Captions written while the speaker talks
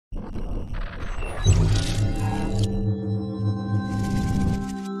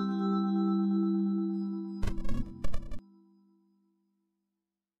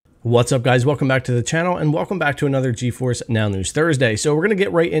What's up, guys? Welcome back to the channel and welcome back to another GeForce Now News Thursday. So we're going to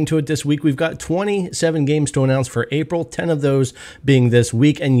get right into it this week. We've got 27 games to announce for April, 10 of those being this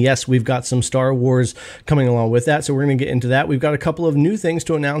week. And yes, we've got some Star Wars coming along with that. So we're going to get into that. We've got a couple of new things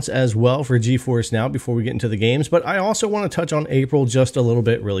to announce as well for GeForce Now before we get into the games. But I also want to touch on April just a little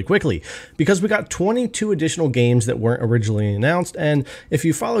bit really quickly because we got 22 additional games that weren't originally announced. And if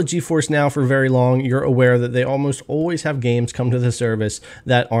you follow GeForce Now for very long, you're aware that they almost always have games come to the service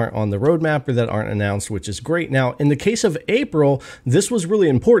that aren't on the roadmap or that aren't announced, which is great. Now, in the case of April, this was really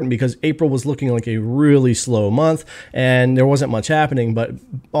important because April was looking like a really slow month and there wasn't much happening, but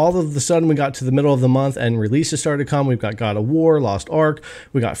all of a sudden we got to the middle of the month and releases started to come. We've got God of War, Lost Ark,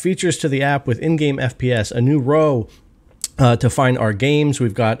 we got features to the app with in-game FPS, a new row to find our games.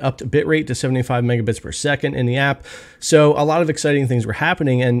 We've got up to bitrate to 75 megabits per second in the app. So a lot of exciting things were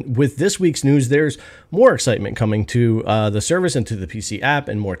happening. And with this week's news, there's more excitement coming to the service and to the PC app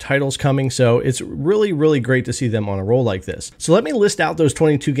and more titles coming. So it's really, really great to see them on a roll like this. So let me list out those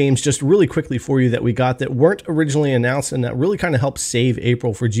 22 games just really quickly for you that we got that weren't originally announced and that really kind of helped save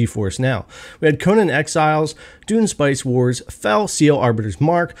April for GeForce Now. We had Conan Exiles, Dune Spice Wars, Fell, Seal Arbiter's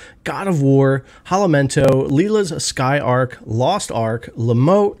Mark, God of War, Halamento, Leela's Sky Arc, Lost Ark,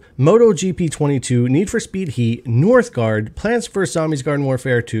 Lamote, MotoGP 22, Need for Speed Heat, Northgard, Plants vs. Zombies Garden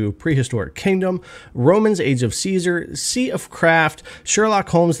Warfare 2, Prehistoric Kingdom, Romans Age of Caesar, Sea of Craft, Sherlock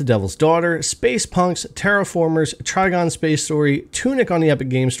Holmes The Devil's Daughter, Space Punks, Terraformers, Trigon Space Story, Tunic on the Epic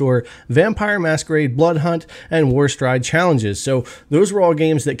Game Store, Vampire Masquerade, Blood Hunt, and Warstride Challenges. So those were all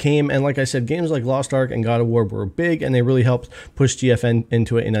games that came, and like I said, games like Lost Ark and God of War were big, and they really helped push GFN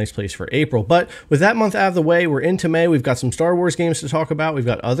into a nice place for April. But with that month out of the way, we're into May. We've got some Star Wars games to talk about. We've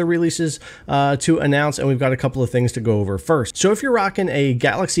got other releases to announce, and we've got a couple of things to go over first. So if you're rocking a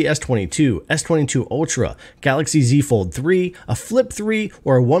Galaxy S22, S22 Ultra, Galaxy Z Fold 3, a Flip 3,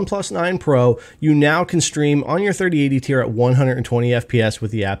 or a OnePlus 9 Pro, you now can stream on your 3080 tier at 120 FPS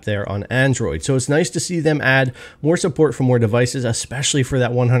with the app there on Android. So it's nice to see them add more support for more devices, especially for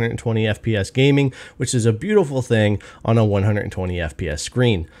that 120 FPS gaming, which is a beautiful thing on a 120 FPS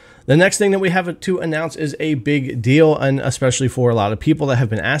screen. The next thing that we have to announce is a big deal, and especially for a lot of people that have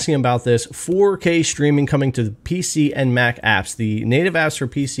been asking about this, 4K streaming coming to the PC and Mac apps. The native apps for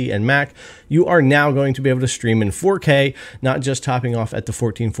PC and Mac, you are now going to be able to stream in 4K, not just topping off at the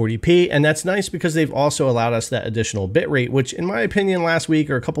 1440p, and that's nice because they've also allowed us that additional bitrate, which in my opinion last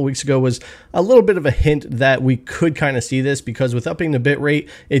week or a couple weeks ago was a little bit of a hint that we could kind of see this, because with upping the bitrate,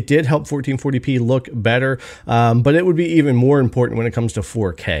 it did help 1440p look better, but it would be even more important when it comes to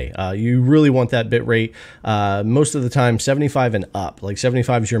 4K. You really want that bit rate most of the time 75 and up. Like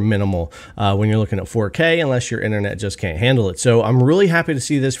 75 is your minimal when you're looking at 4K, unless your internet just can't handle it. So I'm really happy to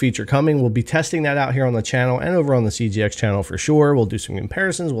see this feature coming. We'll be testing that out here on the channel and over on the CGX channel for sure. We'll do some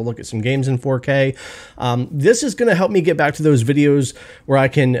comparisons. We'll look at some games in 4K. This is going to help me get back to those videos where I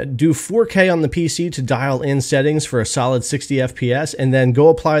can do 4K on the PC to dial in settings for a solid 60 FPS and then go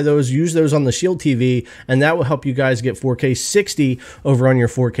apply those, use those on the Shield TV, and that will help you guys get 4K 60 over on your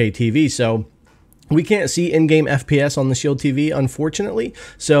 4K TV. So we can't see in-game FPS on the Shield TV, unfortunately.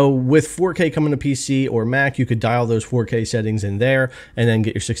 So with 4K coming to PC or Mac, you could dial those 4K settings in there and then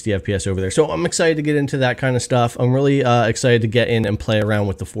get your 60 FPS over there. So I'm excited to get into that kind of stuff. I'm really excited to get in and play around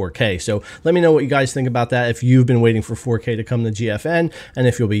with the 4K. So let me know what you guys think about that, if you've been waiting for 4K to come to GFN and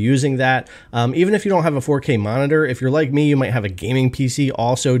if you'll be using that. Even if you don't have a 4K monitor, if you're like me, you might have a gaming PC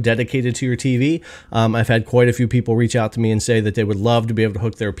also dedicated to your TV. I've had quite a few people reach out to me and say that they would love to be able to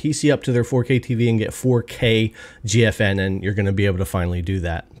hook their PC up to their 4K TV and get 4K GFN, and you're going to be able to finally do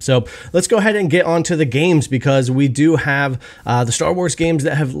that. So let's go ahead and get on to the games, because we do have the Star Wars games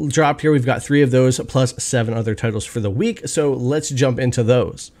that have dropped here. We've got 3 of those plus 7 other titles for the week. So let's jump into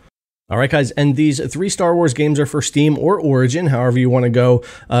those. All right, guys, and these 3 Star Wars games are for Steam or Origin, however you want to go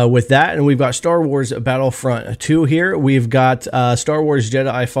with that. And we've got Star Wars Battlefront 2 here. We've got Star Wars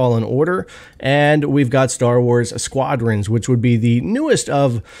Jedi Fallen Order, and we've got Star Wars Squadrons, which would be the newest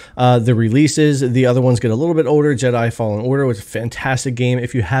of the releases. The other ones get a little bit older. Jedi Fallen Order was a fantastic game.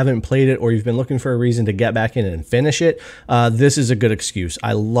 If you haven't played it or you've been looking for a reason to get back in and finish it, this is a good excuse.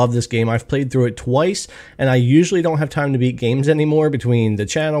 I love this game. I've played through it twice, and I usually don't have time to beat games anymore between the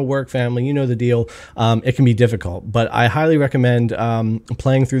channel, work, family, family, you know the deal. It can be difficult, but I highly recommend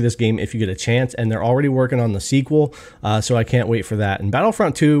playing through this game if you get a chance, and they're already working on the sequel, so I can't wait for that. And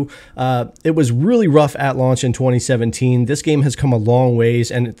Battlefront 2, it was really rough at launch in 2017. This game has come a long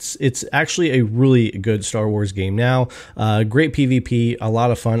ways, and it's actually a really good Star Wars game now. Great PvP, a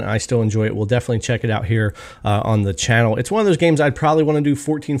lot of fun. I still enjoy it. We'll definitely check it out here on the channel. It's one of those games I'd probably want to do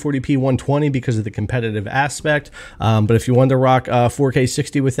 1440p 120 because of the competitive aspect, but if you want to rock 4K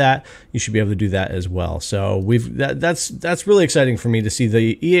 60 with that, you should be able to do that as well. So that's really exciting for me to see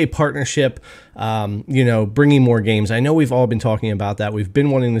the EA partnership, you know, bringing more games. I know we've all been talking about that. We've been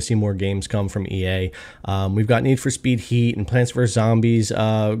wanting to see more games come from EA. We've got Need for Speed Heat and Plants vs. Zombies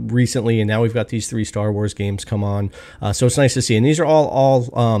recently, and now we've got these 3 Star Wars games come on. So it's nice to see. And these are all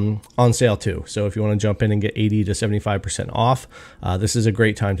on sale too. So if you want to jump in and get 80 to 75% off, this is a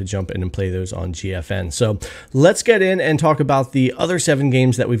great time to jump in and play those on GFN. So let's get in and talk about the other 7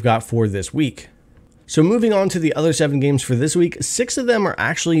 games that we've got for this week. So moving on to the other 7 games for this week, 6 of them are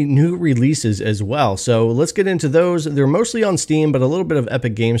actually new releases as well. So let's get into those. They're mostly on Steam, but a little bit of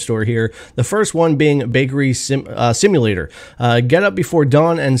Epic Game Store here. The first one being Bakery Simulator. Get up before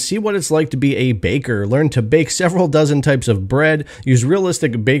dawn and see what it's like to be a baker. Learn to bake several dozen types of bread, use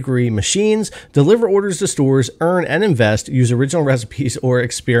realistic bakery machines, deliver orders to stores, earn and invest, use original recipes, or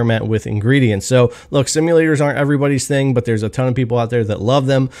experiment with ingredients. So look, simulators aren't everybody's thing, but there's a ton of people out there that love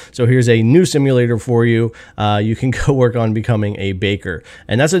them. So here's a new simulator for you. You can go work on becoming a baker,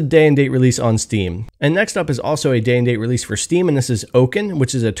 and that's a day and date release on Steam. And next up is also a day and date release for Steam, and this is Oaken,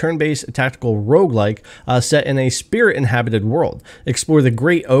 which is a turn-based tactical roguelike set in a spirit inhabited world. Explore the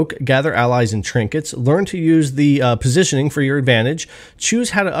Great Oak, gather allies and trinkets, learn to use the positioning for your advantage, choose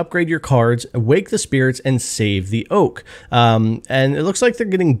how to upgrade your cards, wake the spirits, and save the oak. And it looks like they're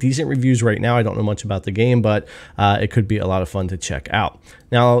getting decent reviews right now. I don't know much about the game, but it could be a lot of fun to check out.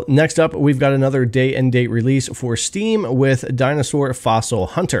 Now, next up, we've got another day and date release for Steam with Dinosaur Fossil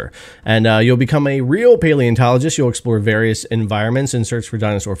Hunter. And you'll become a real paleontologist. You'll explore various environments and search for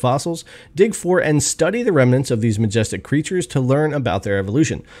dinosaur fossils, dig for and study the remnants of these majestic creatures to learn about their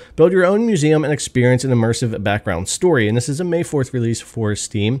evolution. Build your own museum and experience an immersive background story. And this is a May 4th release for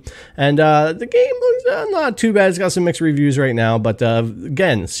Steam. And the game looks not too bad. It's got some mixed reviews right now, but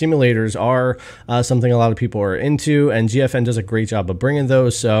again, simulators are something a lot of people are into, and GFN does a great job of bringing those.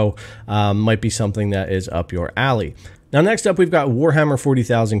 So might be something that is up your alley. Now, next up, we've got Warhammer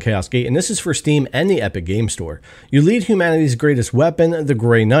 40,000 Chaos Gate, and this is for Steam and the Epic Game Store. You lead humanity's greatest weapon, the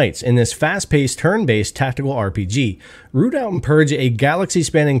Grey Knights, in this fast-paced, turn-based tactical RPG. Root out and purge a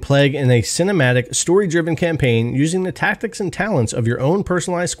galaxy-spanning plague in a cinematic, story-driven campaign using the tactics and talents of your own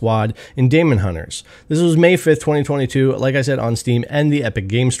personalized squad in Daemon Hunters. This was May 5th, 2022, like I said, on Steam and the Epic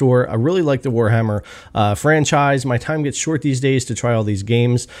Game Store. I really like the Warhammer franchise. My time gets short these days to try all these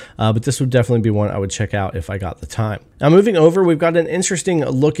games, but this would definitely be one I would check out if I got the time. Now, moving over, we've got an interesting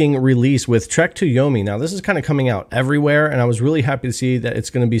looking release with Trek to Yomi. Now, this is kind of coming out everywhere, and I was really happy to see that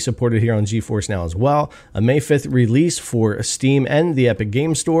it's going to be supported here on GeForce now as well. A May 5th release for Steam and the Epic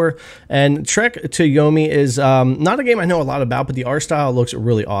Game Store. And Trek to Yomi is not a game I know a lot about, but the art style looks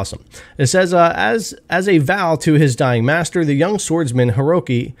really awesome. It says, as a vow to his dying master, the young swordsman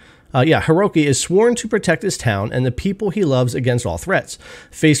Hiroki is sworn to protect his town and the people he loves against all threats.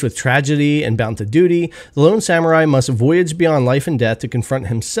 Faced with tragedy and bound to duty, the lone samurai must voyage beyond life and death to confront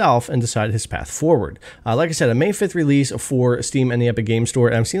himself and decide his path forward. Like I said, a May 5th release for Steam and the Epic Game Store,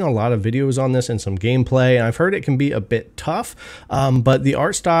 and I've seen a lot of videos on this and some gameplay, and I've heard it can be a bit tough, but the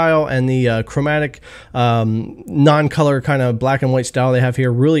art style and the chromatic, non-color kind of black and white style they have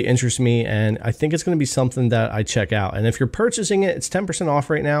here really interests me, and I think it's going to be something that I check out. And if you're purchasing it, it's 10% off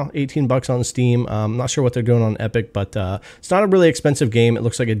right now. $18 on Steam. I'm not sure what they're doing on Epic, but it's not a really expensive game. It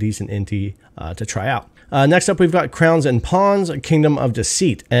looks like a decent indie to try out. Next up, we've got Crowns and Pawns, Kingdom of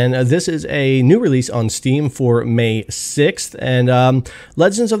Deceit. And this is a new release on Steam for May 6th. And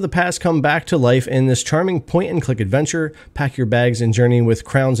Legends of the Past come back to life in this charming point-and-click adventure. Pack your bags and journey with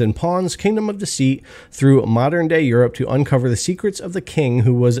Crowns and Pawns, Kingdom of Deceit, through modern-day Europe to uncover the secrets of the king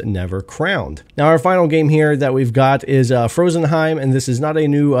who was never crowned. Now, our final game here that we've got is Frozenheim, and this is not a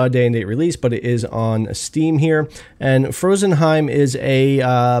new day-and-date release, but it is on Steam here. And Frozenheim is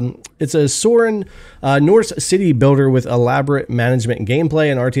it's a Soren Norse city builder with elaborate management and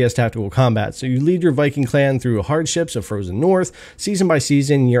gameplay and RTS tactical combat. So you lead your Viking clan through hardships of frozen north, season by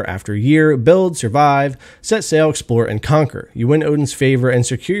season, year after year, build, survive, set sail, explore, and conquer. You win Odin's favor and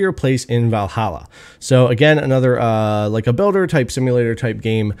secure your place in Valhalla. So again, another like a builder type simulator type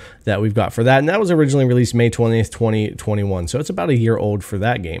game that we've got for that. And that was originally released May 20th, 2021. So it's about a year old for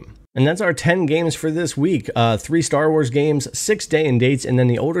that game. And that's our 10 games for this week. 3 Star Wars games, 6 day and dates, and then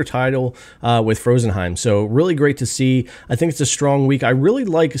the older title with Frozenheim. So really great to see. I think it's a strong week. I really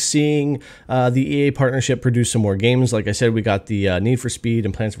like seeing the EA partnership produce some more games. Like I said, we got the Need for Speed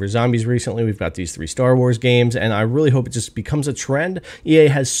and Plants vs. Zombies recently. We've got these 3 Star Wars games, and I really hope it just becomes a trend. EA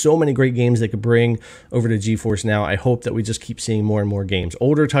has so many great games they could bring over to GeForce Now. I hope that we just keep seeing more and more games.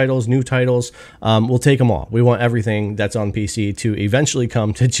 Older titles, new titles, we'll take them all. We want everything that's on PC to eventually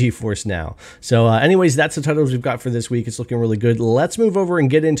come to GeForce Now. So anyways, that's the titles we've got for this week. It's looking really good. Let's move over and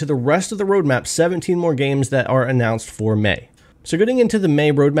get into the rest of the roadmap. 17 more games that are announced for May. So getting into the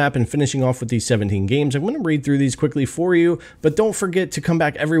May roadmap and finishing off with these 17 games, I'm going to read through these quickly for you, but don't forget to come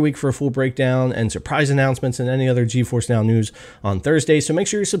back every week for a full breakdown and surprise announcements and any other GeForce Now news on Thursday. So make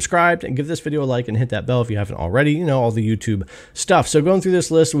sure you're subscribed and give this video a like and hit that bell if you haven't already. You know, all the YouTube stuff. So going through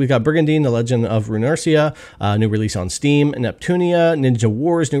this list, we've got Brigandine, The Legend of Runercia, new release on Steam. Neptunia, Ninja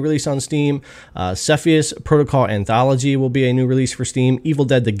Wars, new release on Steam. Cepheus Protocol Anthology will be a new release for Steam. Evil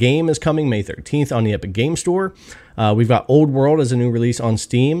Dead the Game is coming May 13th on the Epic Game Store. We've got Old World as a new release on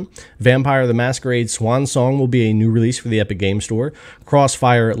Steam. Vampire the Masquerade Swan Song will be a new release for the Epic Game Store.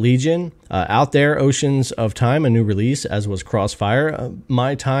 Crossfire Legion, Out There, Oceans of Time, a new release, as was Crossfire.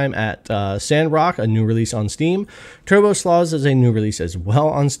 My Time at Sandrock, a new release on Steam. Turbo Sloths is a new release as well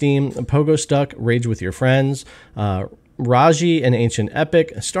on Steam. Pogo Stuck, Rage with Your Friends. Raji, an Ancient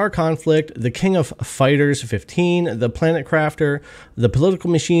Epic, Star Conflict, The King of Fighters 15, The Planet Crafter, The Political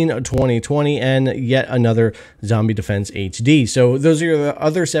Machine 2020, and yet another Zombie Defense HD. So those are the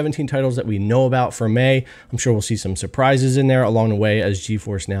other 17 titles that we know about for May. I'm sure we'll see some surprises in there along the way, as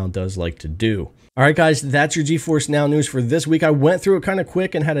GeForce Now does like to do. All right, guys, that's your GeForce Now news for this week. I went through it kind of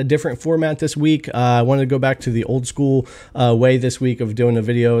quick and had a different format this week. I wanted to go back to the old school way this week of doing a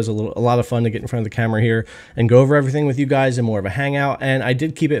video. It was a lot of fun to get in front of the camera here and go over everything with you guys in more of a hangout. And I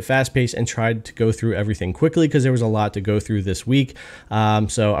did keep it fast-paced and tried to go through everything quickly because there was a lot to go through this week.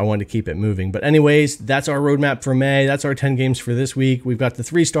 So I wanted to keep it moving. But anyways, that's our roadmap for May. That's our 10 games for this week. We've got the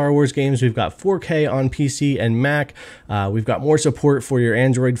 3 Star Wars games. We've got 4K on PC and Mac. We've got more support for your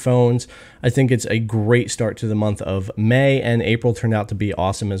Android phones. I think it's a great start to the month of May, and April turned out to be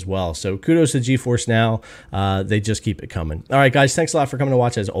awesome as well. So kudos to GeForce Now. They just keep it coming. All right, guys, thanks a lot for coming to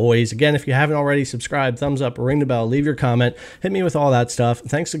watch as always. Again, if you haven't already, subscribe, thumbs up, ring the bell, leave your comment, hit me with all that stuff.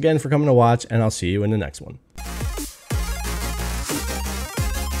 Thanks again for coming to watch, and I'll see you in the next one.